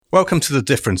Welcome to The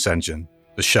Difference Engine,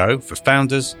 the show for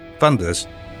founders, funders,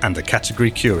 and the category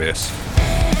curious.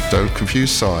 Don't confuse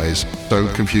size,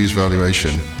 don't confuse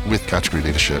valuation with category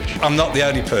leadership. I'm not the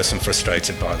only person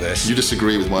frustrated by this. You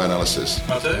disagree with my analysis.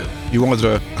 I do. You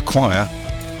either acquire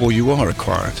or you are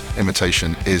acquired.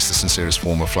 Imitation is the sincerest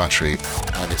form of flattery.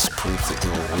 And it's proof that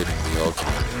you're winning the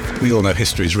argument. We all know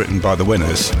history is written by the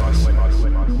winners.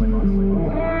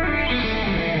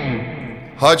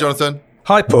 Hi, Jonathan.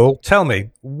 Hi, Paul. Tell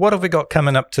me, what have we got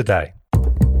coming up today?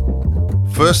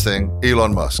 First thing,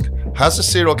 Elon Musk. Has the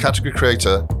serial category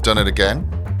creator done it again?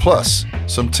 Plus,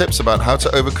 some tips about how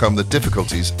to overcome the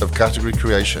difficulties of category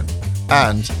creation.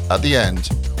 And, at the end,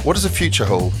 what does the future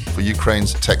hold for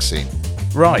Ukraine's tech scene?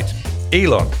 Right,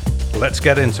 Elon, let's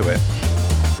get into it.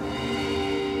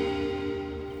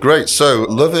 Great. So,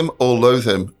 love him or loathe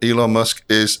him, Elon Musk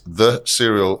is the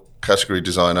serial category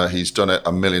designer. He's done it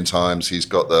a million times. He's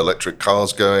got the electric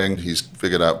cars going. He's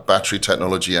figured out battery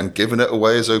technology and given it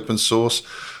away as open source.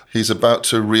 He's about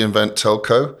to reinvent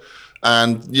telco.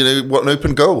 And, you know, what an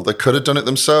open goal. They could have done it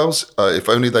themselves if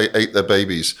only they ate their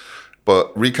babies.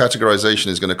 But recategorization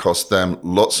is going to cost them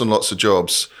lots and lots of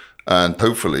jobs and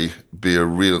hopefully be a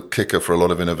real kicker for a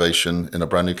lot of innovation in a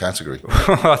brand new category.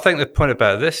 I think the point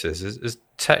about this is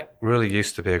tech really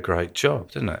used to be a great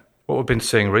job, didn't it? What we've been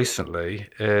seeing recently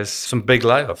is some big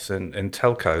layoffs in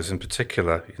telcos in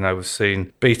particular. You know, we've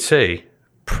seen BT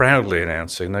proudly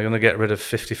announcing they're going to get rid of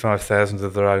 55,000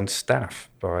 of their own staff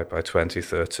by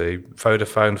 2030.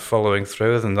 Vodafone following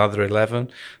through with another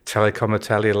 11. Telecom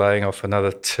Italia laying off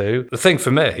another 2. The thing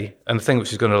for me, and the thing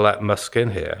which is going to let Musk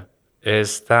in here,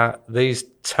 is that these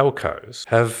telcos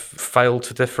have failed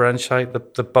to differentiate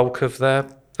the bulk of their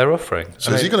offering.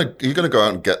 So is he going to go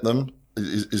out and get them?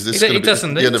 Is this going to be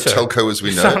the end of telco as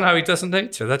we know? No, he doesn't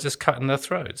need to. They're just cutting their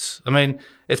throats. I mean,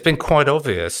 it's been quite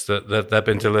obvious that they've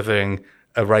been delivering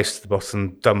a race to the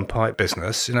bottom dumb pipe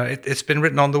business. You know, it's been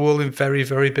written on the wall in very,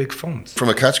 very big font. From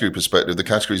a category perspective, the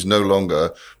category is no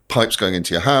longer pipes going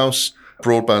into your house,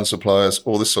 broadband suppliers,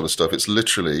 all this sort of stuff. It's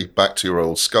literally back to your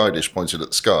old Sky dish pointed at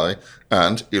the sky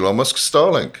and Elon Musk's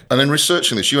Starlink. And in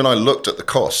researching this, you and I looked at the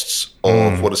costs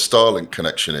of what a Starlink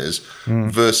connection is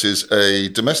versus a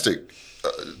domestic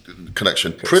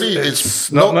connection.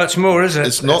 It's not much more, is it?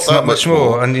 It's not that much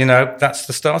more. And, you know, that's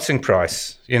the starting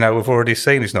price. You know, we've already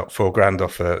seen he's not $4,000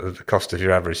 off the cost of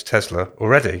your average Tesla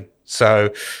already.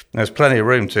 So there's plenty of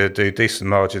room to do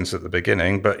decent margins at the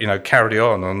beginning, but, you know, carry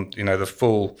on, you know, the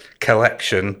full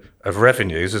collection of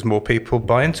revenues as more people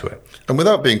buy into it. And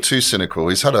without being too cynical,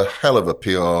 he's had a hell of a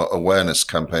PR awareness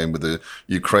campaign with the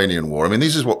Ukrainian war. I mean,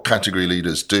 this is what category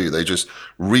leaders do. They just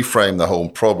reframe the whole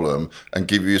problem and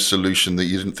give you a solution that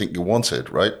you didn't think you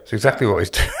wanted, right? It's exactly what he's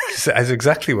doing. That's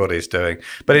exactly what he's doing.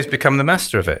 But he's become the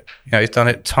master of it. You know, he's done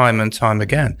it time and time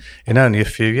again in only a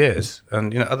few years.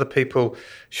 And, you know, other people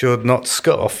should not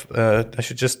scoff. They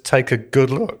should just take a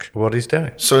good look at what he's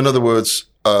doing. So in other words,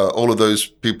 all of those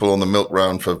people on the milk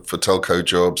round for telco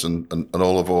jobs and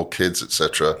all of our kids,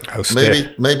 etc.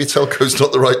 Maybe telco's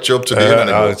not the right job to be in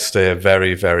anymore. I would steer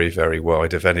very, very, very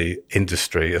wide of any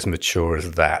industry as mature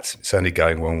as that. It's only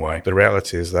going one way. The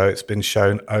reality is, though, it's been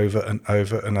shown over and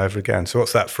over and over again. So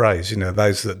what's that phrase? You know,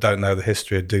 those that don't know the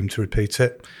history are doomed to repeat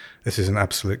it. This is an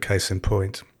absolute case in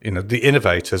point. You know, the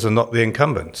innovators are not the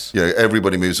incumbents. Yeah,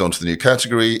 everybody moves on to the new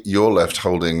category. You're left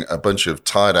holding a bunch of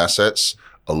tired assets,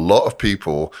 a lot of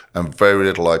people, and very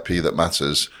little IP that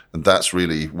matters. And that's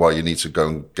really why you need to go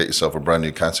and get yourself a brand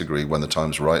new category when the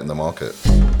time's right in the market.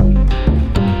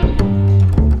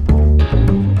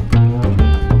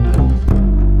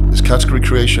 Is category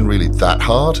creation really that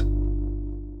hard?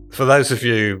 For those of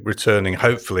you returning,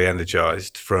 hopefully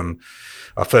energized from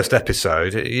our first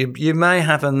episode, you may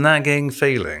have a nagging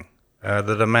feeling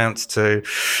that amounts to,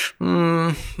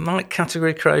 might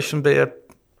category creation be a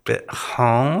bit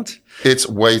hard? It's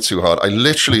way too hard. I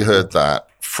literally heard that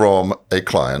from a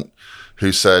client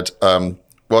who said, well,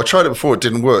 I tried it before, it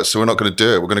didn't work, so we're not going to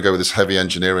do it. We're going to go with this heavy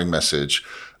engineering message.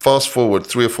 Fast forward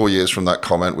 3 or 4 years from that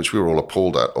comment, which we were all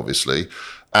appalled at, obviously.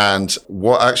 And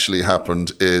what actually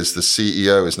happened is the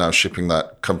CEO is now shipping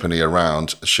that company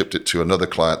around, shipped it to another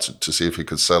client to see if he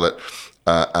could sell it.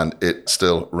 And it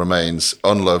still remains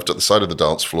unloved at the side of the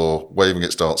dance floor, waving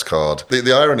its dance card.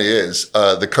 The irony is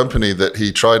the company that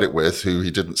he tried it with, who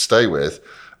he didn't stay with,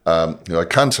 who I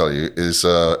can tell you is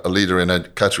a leader in a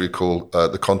category called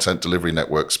the content delivery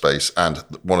network space, and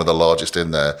one of the largest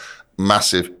in there.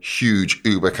 Massive, huge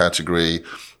Uber category,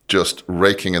 just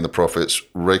raking in the profits,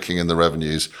 raking in the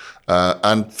revenues.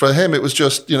 And for him, it was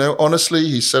just, you know, honestly,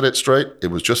 he said it straight, it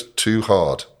was just too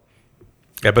hard.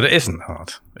 Yeah, but it isn't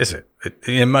hard, is it?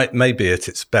 It may be at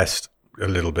its best a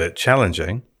little bit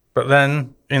challenging, But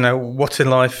then, what in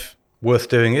life worth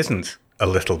doing isn't a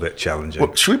little bit challenging?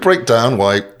 Well, should we break down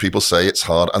why people say it's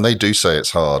hard? And they do say it's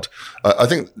hard. I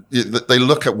think they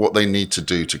look at what they need to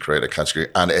do to create a category,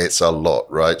 and it's a lot,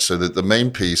 right? So the main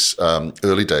piece,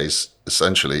 early days,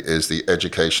 essentially, is the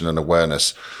education and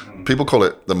awareness. People call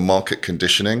it the market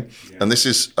conditioning. Yeah. And this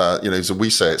is, as we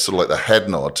say, it's sort of like the head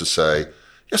nod to say,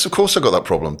 yes, of course I got that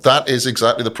problem. That is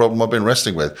exactly the problem I've been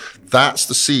wrestling with. That's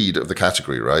the seed of the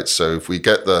category, right? So if we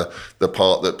get the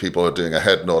part that people are doing a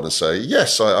head nod and say,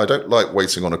 yes, I don't like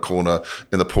waiting on a corner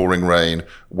in the pouring rain,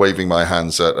 waving my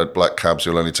hands at black cabs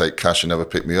who'll only take cash and never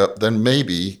pick me up, then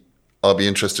maybe I'll be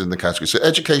interested in the category. So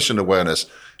education and awareness,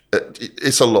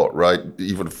 it's a lot, right?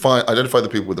 Even identify the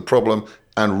people with the problem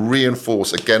and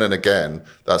reinforce again and again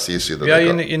that's the issue that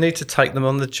they've got. You need to take them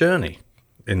on the journey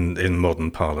in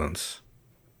modern parlance.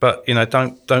 But,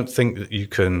 don't think that you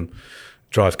can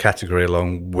drive category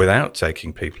along without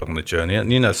taking people on the journey.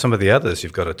 And, some of the others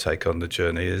you've got to take on the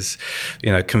journey is,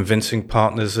 convincing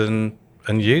partners and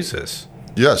users.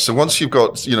 Yeah, so once you've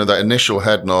got, that initial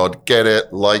head nod, get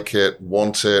it, like it,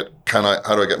 want it,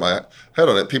 how do I get my head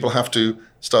on it? People have to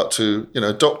start to,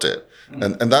 adopt it.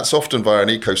 And that's often via an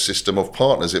ecosystem of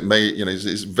partners. It may,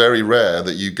 it's very rare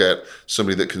that you get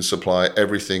somebody that can supply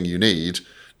everything you need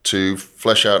to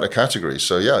flesh out a category.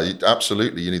 So yeah,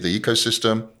 absolutely. You need the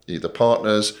ecosystem, you need the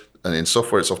partners, and in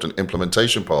software, it's often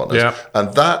implementation partners. Yeah.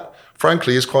 And that,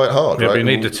 frankly, is quite hard, right? But you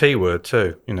need the T word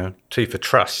too, T for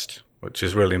trust, which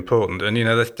is really important. And,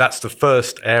 that's the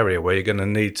first area where you're going to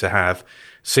need to have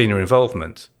senior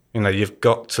involvement. You've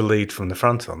got to lead from the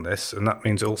front on this, and that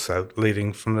means also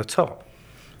leading from the top.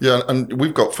 Yeah, and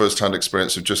we've got first-hand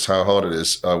experience of just how hard it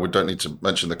is. We don't need to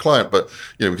mention the client, but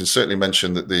we can certainly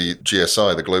mention that the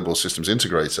GSI, the Global Systems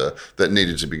Integrator, that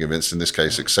needed to be convinced, in this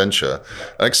case, Accenture.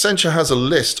 And Accenture has a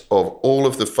list of all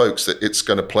of the folks that it's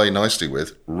going to play nicely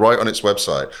with right on its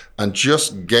website. And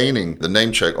just gaining the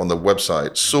name check on the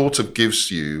website sort of gives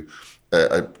you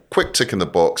a quick tick in the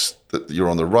box that you're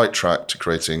on the right track to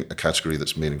creating a category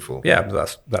that's meaningful. Yeah,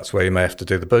 but that's where you may have to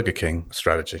do the Burger King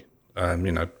strategy.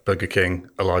 Burger King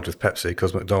allied with Pepsi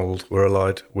because McDonald's were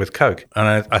allied with Coke.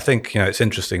 And I think, it's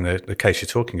interesting that the case you're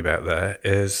talking about there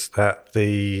is that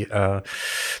the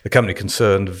company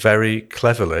concerned very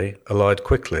cleverly allied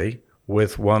quickly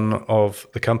with one of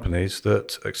the companies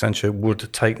that Accenture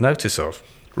would take notice of.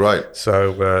 Right.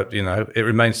 So, it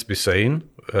remains to be seen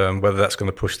whether that's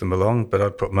going to push them along, but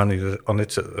I'd put money on it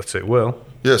that it will.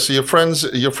 Yeah, so your friends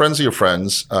are your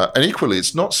friends. And equally,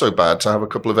 it's not so bad to have a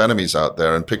couple of enemies out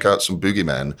there and pick out some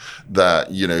boogeymen that,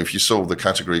 if you solve the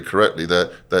category correctly,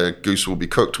 their goose will be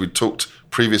cooked. We talked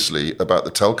previously about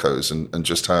the telcos and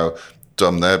just how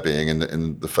dumb they're being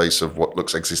in the face of what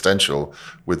looks existential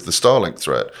with the Starlink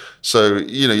threat. So,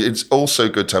 it's also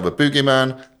good to have a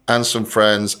boogeyman and some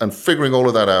friends, and figuring all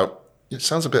of that out, it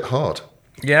sounds a bit hard.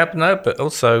 Yeah, but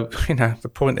also,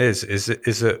 the point is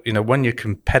that, when your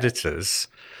competitors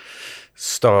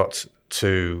start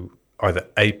to either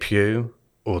ape you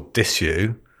or diss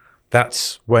you,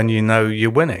 that's when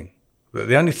you're winning.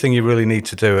 The only thing you really need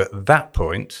to do at that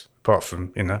point, apart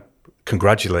from,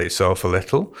 congratulate yourself a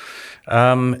little,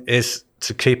 is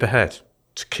to keep ahead,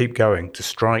 to keep going, to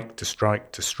strike,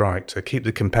 to keep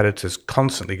the competitors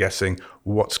constantly guessing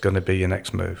what's going to be your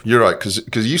next move. You're right,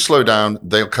 because you slow down,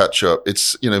 they'll catch up.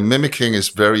 It's, mimicking is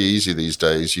very easy these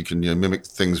days. You can mimic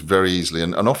things very easily.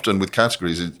 And often with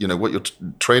categories, what you're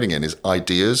trading in is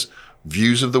ideas,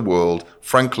 views of the world,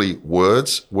 frankly,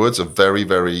 words. Words are very,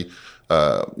 very,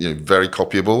 very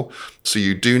copyable. So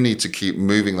you do need to keep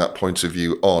moving that point of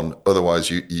view on.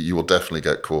 Otherwise, you will definitely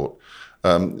get caught.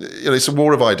 It's a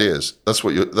war of ideas. That's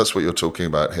what you're talking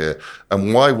about here.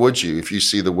 And why would you, if you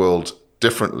see the world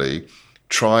differently,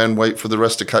 try and wait for the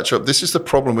rest to catch up? This is the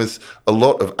problem with a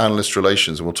lot of analyst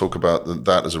relations, and we'll talk about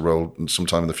that as a role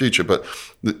sometime in the future. But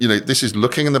this is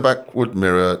looking in the backward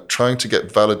mirror, trying to get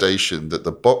validation that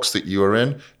the box that you are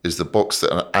in is the box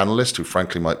that an analyst, who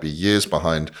frankly might be years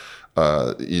behind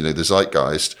the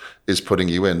zeitgeist, is putting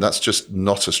you in. That's just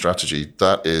not a strategy.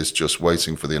 That is just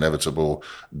waiting for the inevitable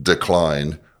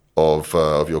decline of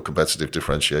your competitive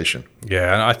differentiation.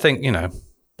 Yeah, and I think,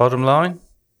 bottom line,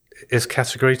 is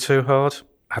category too hard?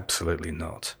 Absolutely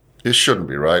not. It shouldn't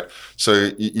be, right? So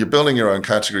you're building your own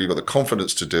category, you've got the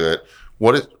confidence to do it.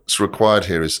 What it's required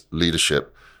here is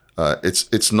leadership.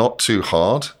 It's not too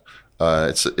hard.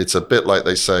 It's a bit like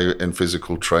they say in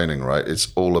physical training, right?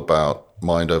 It's all about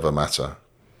mind over matter.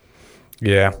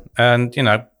 Yeah, and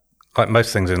like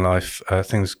most things in life,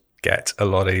 things get a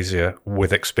lot easier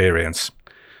with experience.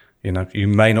 You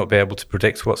may not be able to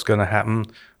predict what's going to happen,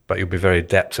 but you'll be very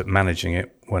adept at managing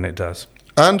it when it does.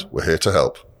 And we're here to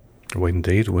help.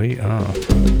 Indeed we are.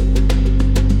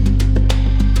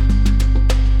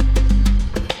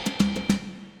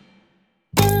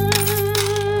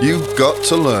 You've got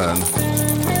to learn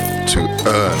to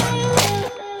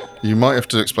earn. You might have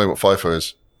to explain what FIFO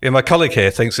is. Yeah, my colleague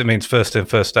here thinks it means first in,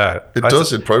 first out. It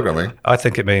does in programming. I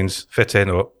think it means fit in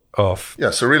or off. Yeah,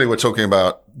 so really we're talking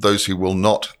about those who will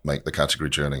not make the category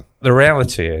journey. The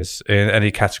reality is, in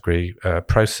any category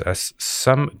process,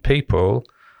 some people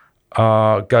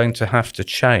are going to have to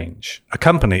change. A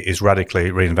company is radically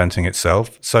reinventing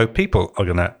itself, so people are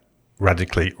going to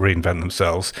radically reinvent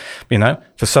themselves. You know,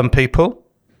 for some people,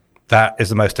 that is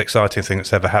the most exciting thing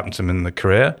that's ever happened to them in their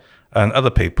career. And other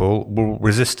people will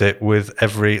resist it with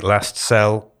every last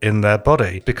cell in their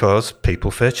body because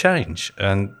people fear change.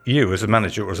 And you, as a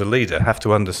manager or as a leader, have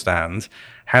to understand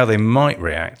how they might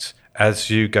react as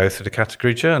you go through the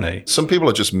category journey. Some people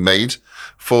are just made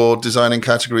for designing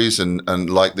categories and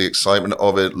like the excitement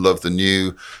of it, love the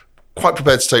new, quite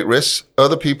prepared to take risks.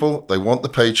 Other people, they want the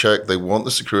paycheck, they want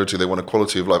the security, they want a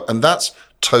quality of life. And that's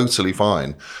totally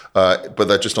fine, but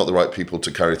they're just not the right people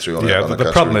to carry through on yeah, it.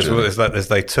 The problem is that as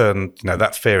they turn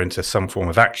that fear into some form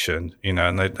of action,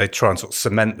 and they try and sort of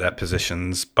cement their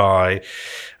positions by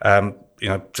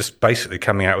just basically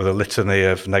coming out with a litany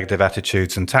of negative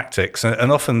attitudes and tactics,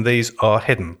 and often these are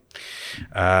hidden.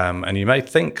 And you may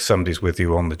think somebody's with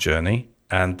you on the journey,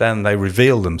 and then they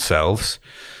reveal themselves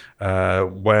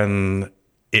when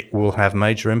it will have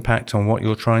major impact on what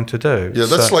you're trying to do. Yeah,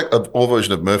 that's like an all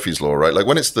version of Murphy's Law, right? Like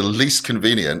when it's the least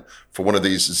convenient for one of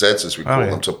these Zs, as we call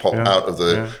them, to pop out of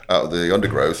the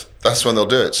undergrowth, that's when they'll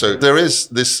do it. So there is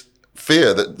this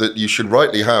fear that you should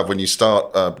rightly have when you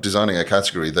start designing a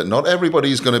category, that not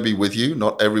everybody's going to be with you,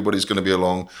 not everybody's going to be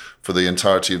along for the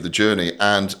entirety of the journey.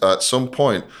 And at some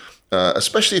point,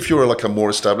 especially if you're like a more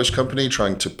established company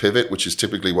trying to pivot, which is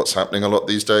typically what's happening a lot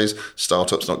these days,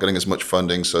 startups not getting as much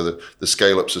funding, so the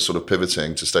scale-ups are sort of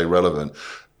pivoting to stay relevant.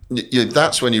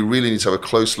 That's when you really need to have a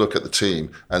close look at the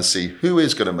team and see who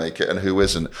is going to make it and who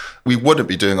isn't. We wouldn't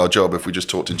be doing our job if we just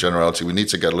talked in generality. We need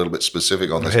to get a little bit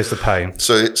specific on this. Here's the pain.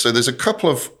 So there's a couple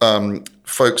of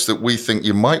folks that we think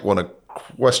you might want to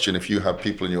question if you have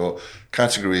people in your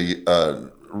category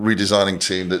redesigning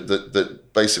team that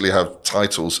basically have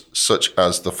titles such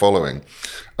as the following.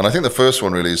 And I think the first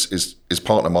one really is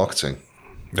partner marketing.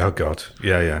 Oh God,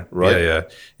 yeah, right, yeah.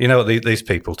 You know what these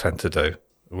people tend to do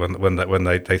when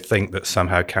they think that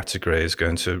somehow category is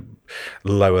going to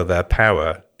lower their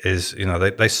power is,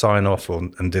 they sign off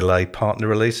on and delay partner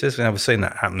releases. We've seen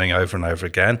that happening over and over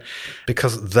again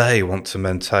because they want to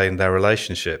maintain their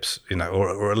relationships,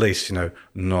 or at least,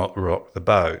 not rock the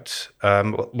boat.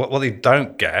 What they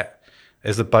don't get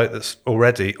is the boat that's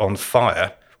already on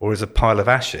fire or is a pile of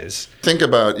ashes. Think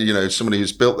about, somebody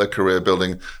who's built their career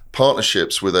building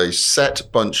partnerships with a set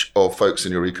bunch of folks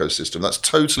in your ecosystem. That's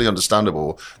totally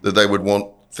understandable that they would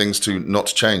want things to not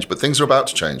change, but things are about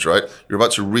to change, right? You're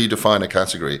about to redefine a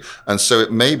category. And so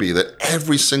it may be that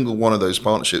every single one of those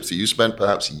partnerships that you spent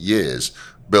perhaps years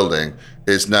building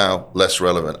is now less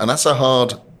relevant. And that's a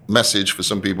hard message for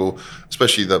some people,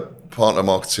 especially the partner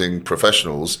marketing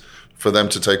professionals, for them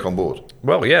to take on board.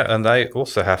 Well, yeah, and they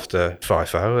also have to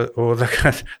FIFO, or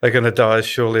they're going to die as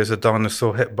surely as a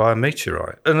dinosaur hit by a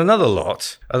meteorite. And another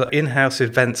lot are the in-house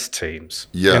events teams.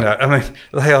 Yeah.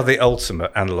 They are the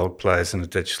ultimate analog players in the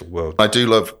digital world. I do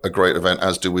love a great event,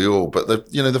 as do we all, but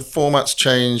the format's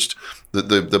changed,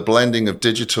 the blending of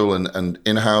digital and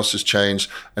in-house has changed,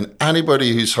 and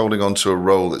anybody who's holding on to a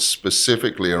role that's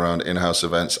specifically around in-house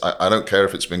events, I don't care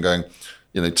if it's been going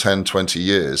 10, 20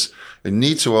 years, they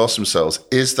need to ask themselves,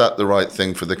 is that the right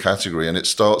thing for the category? And it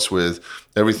starts with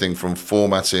everything from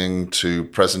formatting to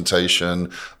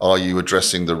presentation. Are you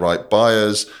addressing the right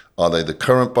buyers? Are they the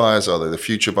current buyers? Are they the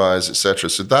future buyers,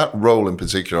 etc.? So that role in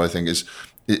particular, I think,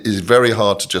 is very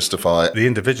hard to justify. The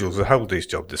individuals who hold these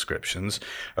job descriptions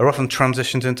are often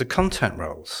transitioned into content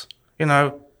roles.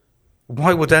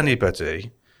 Why would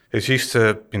anybody who's used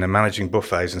to managing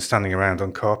buffets and standing around on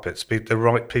carpets be the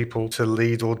right people to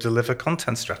lead or deliver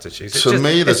content strategies? It's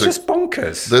just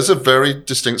bonkers. There's a very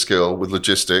distinct skill with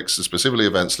logistics, and specifically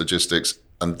events logistics,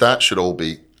 and that should all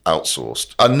be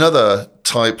outsourced. Another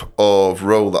type of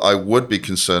role that I would be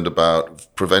concerned about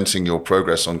preventing your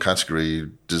progress on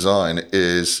category design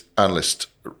is analyst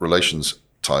relations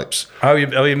types. Oh, you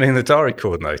mean the diary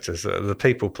coordinators, the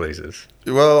people pleasers?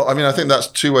 Well, I think that's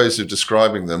two ways of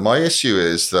describing them. My issue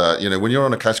is that, when you're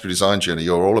on a category design journey,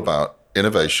 you're all about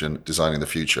innovation, designing the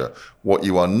future. What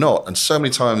you are not, and so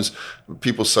many times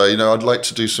people say, I'd like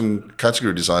to do some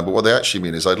category design, but what they actually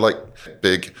mean is I'd like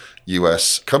big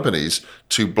US companies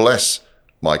to bless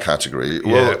my category.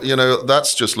 Yeah. Well, you know,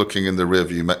 that's just looking in the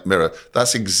rearview mirror.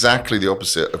 That's exactly the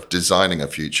opposite of designing a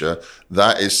future.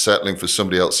 That is settling for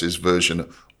somebody else's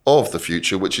version of the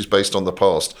future, which is based on the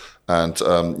past. And,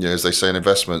 you know, as they say in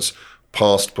investments,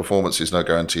 past performance is no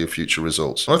guarantee of future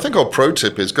results. And I think our pro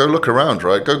tip is go look around,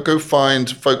 right? Go find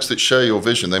folks that share your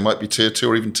vision. They might be tier 2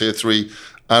 or even tier 3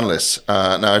 analysts.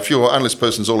 Now, if your analyst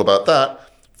person's all about that,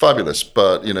 fabulous.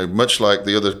 But, you know, much like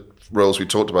the other roles we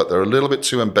talked about, they're a little bit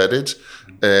too embedded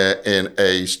in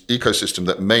a ecosystem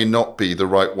that may not be the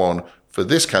right one for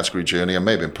this category journey and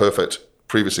may have been perfect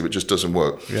previously, but just doesn't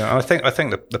work. Yeah, I think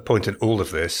the point in all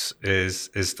of this is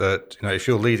that, you know, if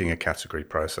you're leading a category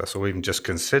process or even just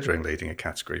considering leading a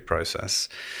category process,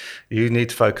 you need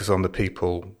to focus on the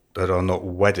people that are not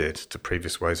wedded to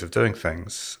previous ways of doing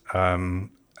things, and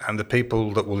the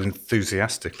people that will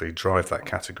enthusiastically drive that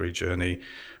category journey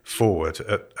forward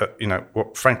at you know,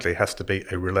 what frankly has to be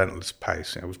a relentless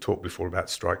pace. You know, we've talked before about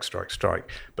strike,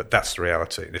 but that's the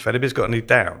reality. And if anybody's got any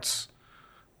doubts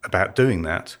about doing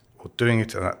that or doing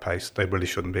it at that pace, they really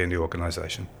shouldn't be in the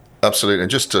organisation. Absolutely. And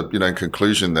just to, you know, in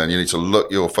conclusion then, you need to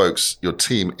look your folks, your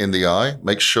team in the eye,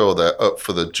 make sure they're up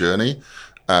for the journey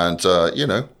and, you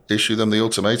know, issue them the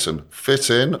ultimatum.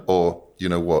 Fit in or you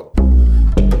know what.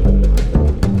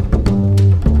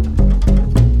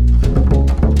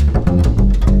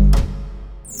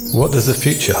 What does the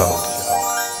future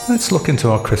hold? Let's look into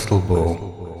our crystal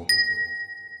ball.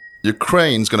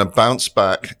 Ukraine's going to bounce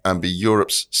back and be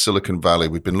Europe's Silicon Valley.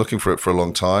 We've been looking for it for a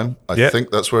long time. I think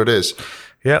that's where it is.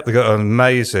 Yeah, they've got an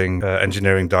amazing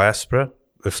engineering diaspora.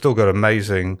 They've still got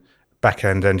amazing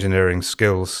back-end engineering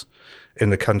skills in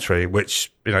the country,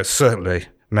 which, you know, certainly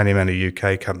many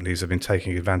UK companies have been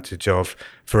taking advantage of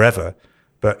forever.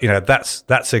 But, you know,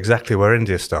 that's exactly where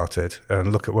India started,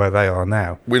 and look at where they are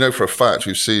now. We know for a fact,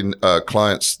 we've seen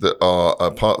clients that are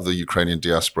part of the Ukrainian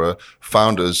diaspora,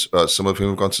 founders, some of whom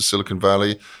have gone to Silicon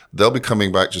Valley. They'll be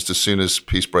coming back just as soon as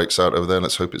peace breaks out over there.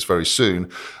 Let's hope it's very soon.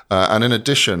 And in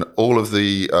addition, all of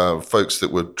the folks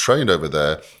that were trained over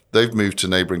there, they've moved to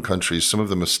neighboring countries. Some of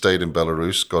them have stayed in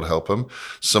Belarus, God help them.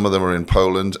 Some of them are in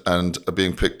Poland and are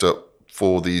being picked up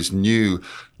for these new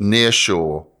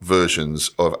nearshore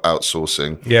versions of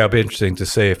outsourcing. Yeah, it'll be interesting to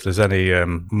see if there's any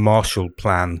Marshall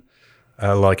Plan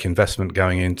like investment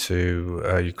going into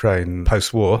Ukraine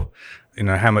post-war. You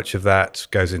know, how much of that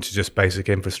goes into just basic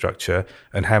infrastructure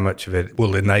and how much of it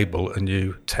will enable a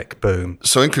new tech boom.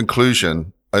 So in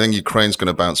conclusion, I think Ukraine's going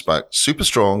to bounce back super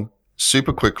strong,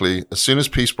 super quickly. As soon as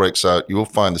peace breaks out, you will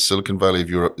find the Silicon Valley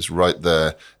of Europe is right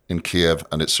there in Kiev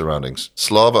and its surroundings.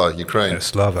 Slava, Ukraine. Yeah,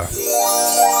 Slava.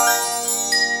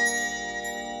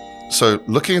 So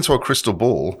looking into our crystal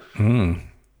ball,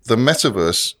 the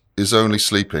metaverse is only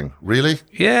sleeping. Really?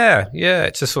 Yeah.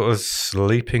 It's a sort of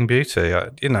sleeping beauty.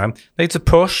 You know, needs a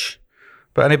push,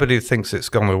 but anybody who thinks it's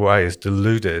gone away is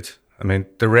deluded. I mean,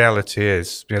 the reality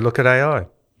is, you know, look at AI.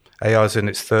 AI's in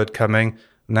its third coming.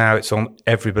 Now it's on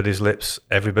everybody's lips.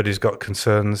 Everybody's got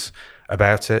concerns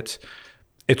about it.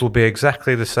 It will be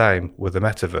exactly the same with the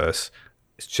metaverse.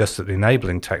 It's just that the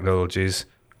enabling technologies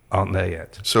aren't there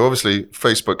yet. So obviously,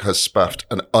 Facebook has spaffed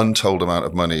an untold amount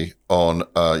of money on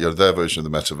their version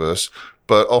of the metaverse.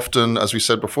 But often, as we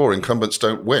said before, incumbents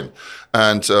don't win.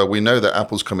 And we know that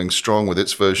Apple's coming strong with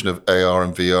its version of AR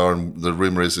and VR. And the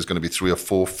rumor is there's going to be 3 or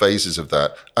 4 phases of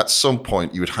that. At some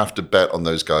point, you would have to bet on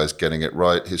those guys getting it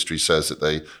right. History says that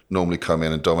they normally come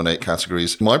in and dominate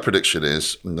categories. My prediction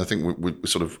is, and I think we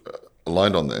sort of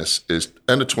aligned on this, is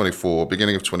end of 24,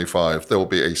 beginning of 25, there will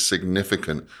be a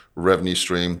significant revenue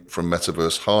stream from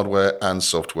metaverse hardware and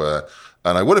software.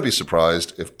 And I wouldn't be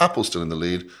surprised if Apple's still in the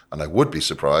lead, and I would be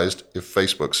surprised if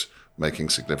Facebook's making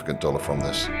significant dollar from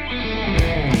this.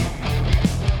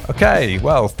 Okay,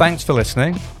 well, thanks for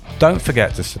listening. Don't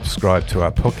forget to subscribe to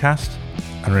our podcast.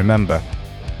 And remember,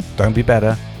 don't be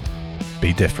better,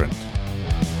 be different.